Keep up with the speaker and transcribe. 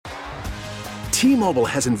T-Mobile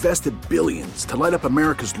has invested billions to light up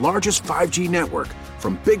America's largest 5G network,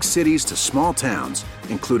 from big cities to small towns,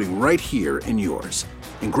 including right here in yours.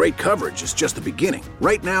 And great coverage is just the beginning.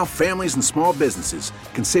 Right now, families and small businesses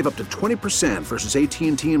can save up to 20% versus AT&T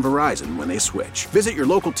and Verizon when they switch. Visit your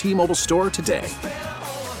local T-Mobile store today.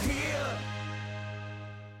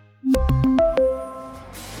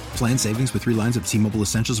 Plan savings with 3 lines of T-Mobile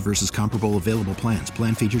Essentials versus comparable available plans.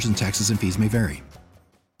 Plan features and taxes and fees may vary.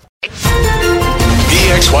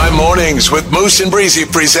 PXY Mornings with Moose and Breezy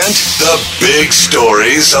present the big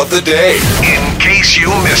stories of the day. In case you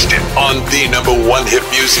missed it, on the #1 hit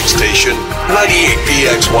music station, 98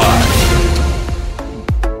 PXY.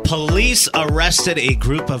 Police arrested a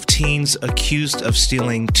group of teens accused of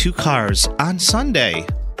stealing 2 cars on Sunday.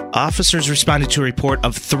 Officers responded to a report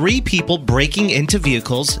of 3 people breaking into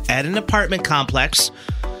vehicles at an apartment complex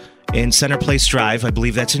in Center Place Drive. I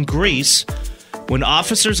believe that's in Greece. When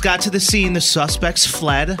officers got to the scene, the suspects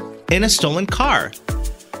fled in a stolen car.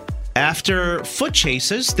 After foot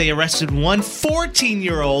chases, they arrested 1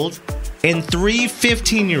 14-year-old and 3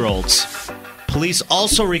 15-year-olds. Police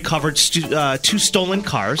also recovered 2 stolen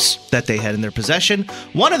cars that they had in their possession.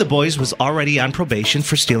 One of the boys was already on probation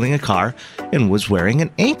for stealing a car and was wearing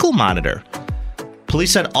an ankle monitor.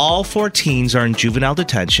 Police said all 4 teens are in juvenile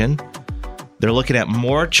detention. They're looking at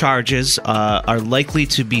more charges are likely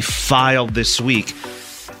to be filed this week.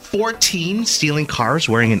 14 stealing cars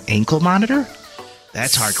wearing an ankle monitor?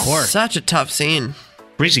 That's hardcore. Such a tough scene.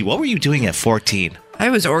 Breezy, what were you doing at 14?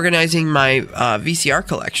 I was organizing my VCR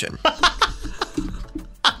collection.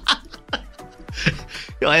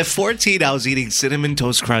 At 14, I was eating Cinnamon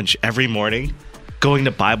Toast Crunch every morning, going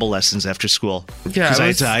to Bible lessons after school. Yeah,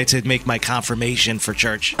 Because I had to make my confirmation for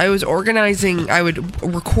church. I was organizing. I would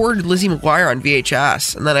record Lizzie McGuire on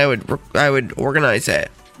VHS, and then I would organize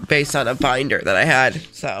it based on a binder that I had.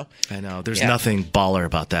 So I know there's nothing baller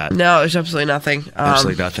about that. No, there's absolutely nothing.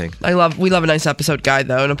 Absolutely nothing. We love a nice episode guide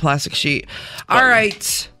though, in a plastic sheet. All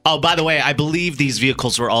right. Oh, by the way, I believe these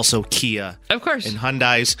vehicles were also Kia. Of course. And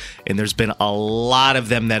Hyundais, and there's been a lot of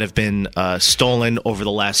them that have been stolen over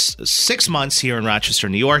the last 6 months here in Rochester,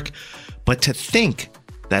 New York. But to think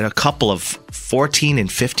that a couple of 14 and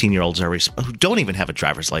 15-year-olds who don't even have a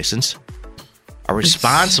driver's license are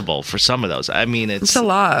responsible for some of those. I mean, it's a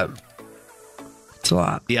lot. It's a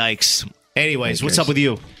lot. Yikes. Anyways, what's up with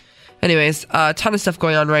you? Anyways, a ton of stuff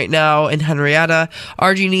going on right now in Henrietta.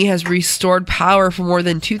 RG&E has restored power for more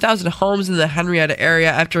than 2,000 homes in the Henrietta area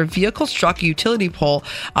after a vehicle struck a utility pole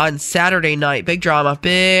on Saturday night. Big drama with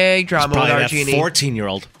RG&E. That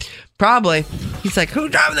 14-year-old. Probably. He's like, who's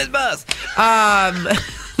driving this bus?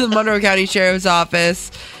 The Monroe County Sheriff's Office,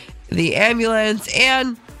 the ambulance,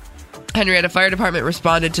 and Henrietta Fire Department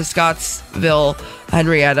responded to Scottsville,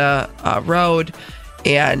 Henrietta Road,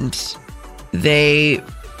 and they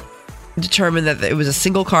determined that it was a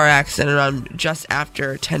single car accident around just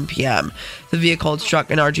after 10 p.m. The vehicle had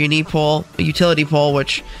struck an RG&E pole, a utility pole,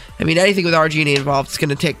 which, I mean, anything with RG&E involved is going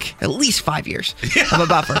to take at least 5 years of a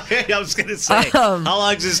buffer. I was going to say, how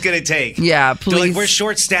long is this going to take? Yeah, police. We're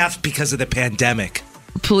short-staffed because of the pandemic.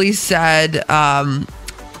 Police said,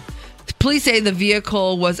 police say the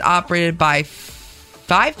vehicle was operated by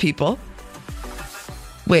 5 people.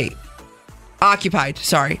 Wait, occupied,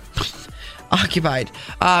 sorry. Occupied.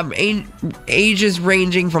 Ages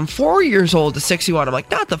ranging from 4 years old to 61. I'm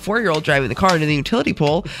like, not the 4-year-old driving the car into the utility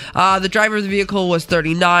pole. The driver of the vehicle was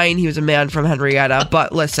 39. He was a man from Henrietta.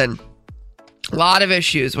 But listen, a lot of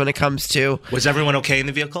issues when it comes to... Was everyone okay in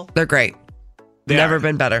the vehicle? They're great. Never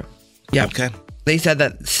been better. Yeah. Okay. They said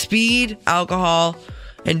that speed, alcohol,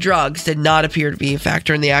 and drugs did not appear to be a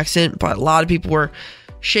factor in the accident, but a lot of people were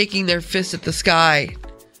shaking their fists at the sky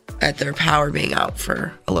at their power being out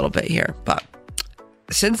for a little bit here. But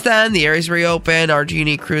since then, the area's reopened.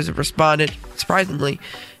 RG&E crews have responded, surprisingly,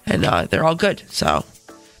 and they're all good. So,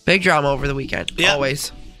 big drama over the weekend. Yeah.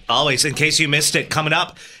 Always. In case you missed it, coming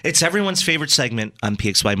up, it's everyone's favorite segment on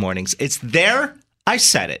PXY Mornings. It's There, I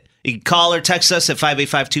Said It. You can call or text us at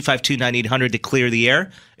 585-252-9800 to clear the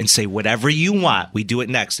air and say whatever you want. We do it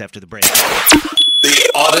next after the break.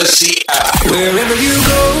 The Odyssey app. Wherever you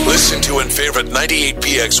go. Listen to and favorite 98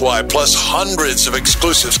 PXY plus hundreds of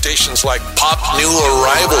exclusive stations like Pop New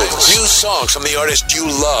Arrivals. New songs from the artists you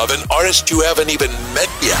love and artists you haven't even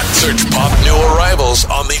met yet. Search Pop New Arrivals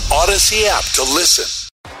on the Odyssey app to listen.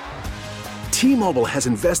 T-Mobile has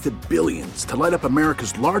invested billions to light up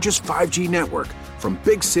America's largest 5G network, from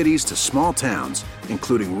big cities to small towns,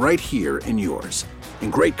 including right here in yours.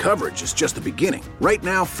 And great coverage is just the beginning. Right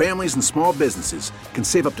now, families and small businesses can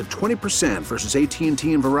save up to 20% versus AT&T and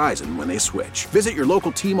Verizon when they switch. Visit your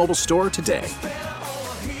local T-Mobile store today.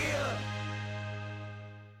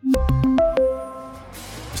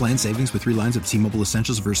 Plan savings with 3 lines of T-Mobile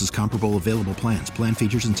Essentials versus comparable available plans. Plan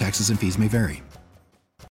features and taxes and fees may vary.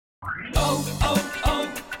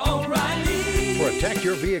 O'Reilly. Protect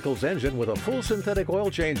your vehicle's engine with a full synthetic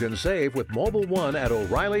oil change and save with Mobil 1 at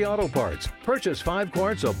O'Reilly Auto Parts. Purchase 5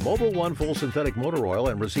 quarts of Mobil 1 full synthetic motor oil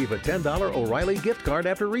and receive a $10 O'Reilly gift card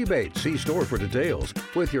after rebate. See store for details.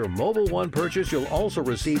 With your Mobil 1 purchase, you'll also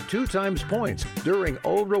receive 2 times points during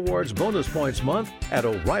O Rewards Bonus Points Month at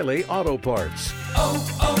O'Reilly Auto Parts.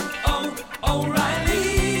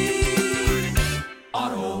 O'Reilly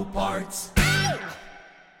Auto Parts.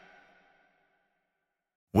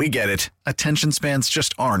 We get it. Attention spans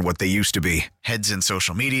just aren't what they used to be. Heads in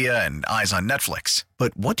social media and eyes on Netflix.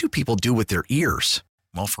 But what do people do with their ears?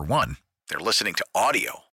 Well, for one, they're listening to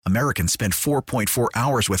audio. Americans spend 4.4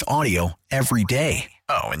 hours with audio every day.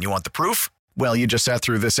 Oh, and you want the proof? Well, you just sat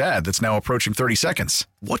through this ad that's now approaching 30 seconds.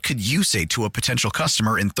 What could you say to a potential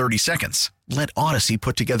customer in 30 seconds? Let Odyssey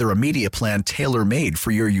put together a media plan tailor-made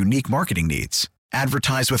for your unique marketing needs.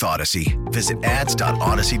 Advertise with Odyssey. Visit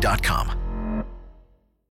ads.odyssey.com.